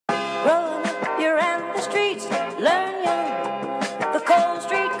Growing up, you ran the streets, learn young, the cold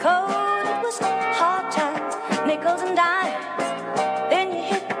street code. It was hard times, nickels and dimes. Then you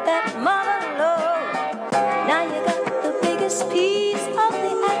hit that mother load. Now you got the biggest piece of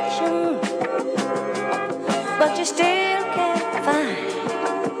the action, but you still can't find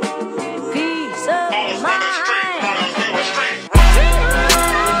peace of mind.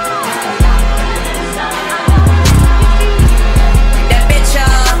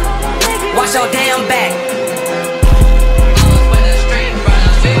 Watch your damn back.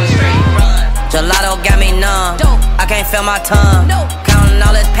 Gelato got me numb. I can't feel my tongue. Counting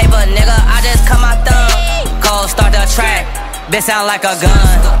all this paper, nigga, I just cut my thumb. Cold start the track, bitch sound like a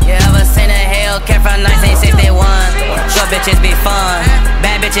gun. You ever seen a Hellcat from 1961? Short bitches be fun,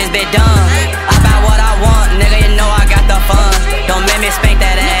 bad bitches be dumb. I buy what I want, nigga, you know I got the fun. Don't make me spank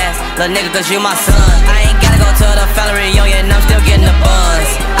that ass, little nigga, cause you my son. I ain't gotta go to the fellow reunion, I'm still getting the buzz.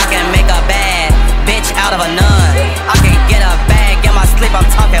 I can make a bad bitch out of a nun. I can get a bag, get my sleep, I'm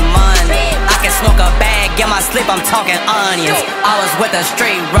talking money. I can smoke a bag, get my sleep, I'm talking onions. I was with the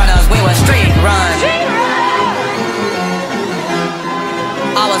street runners, we were street run.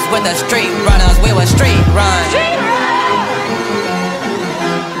 I was with the street runners, we were street run.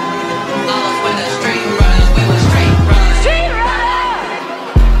 I was with the street runners, we were street run.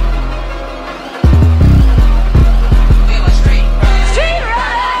 We were street run.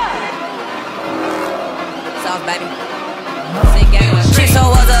 South baby. Chiso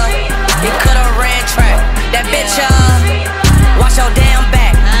was he coulda ran track. That bitch watch your damn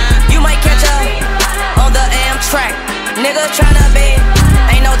back. You might catch her on the Amtrak. Niggas tryna be,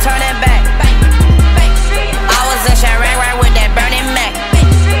 ain't no turning back. I was in Chirac right with that burning Mac.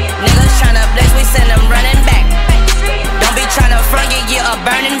 Niggas tryna blitz, we send them running back. Don't be tryna front, get a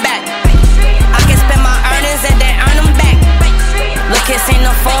burning back. I can spend my earnings and then earn them back. Look, kids seen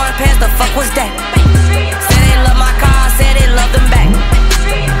the foreign pants, the fuck was that? Said they love my car, said they love them back.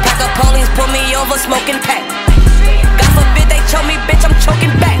 Pack of police pull me over, smoking pack. God forbid they choke me, bitch, I'm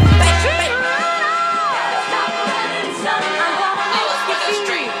choking back.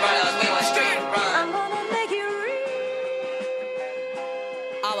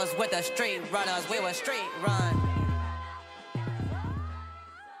 I was with the street runners, we were street run.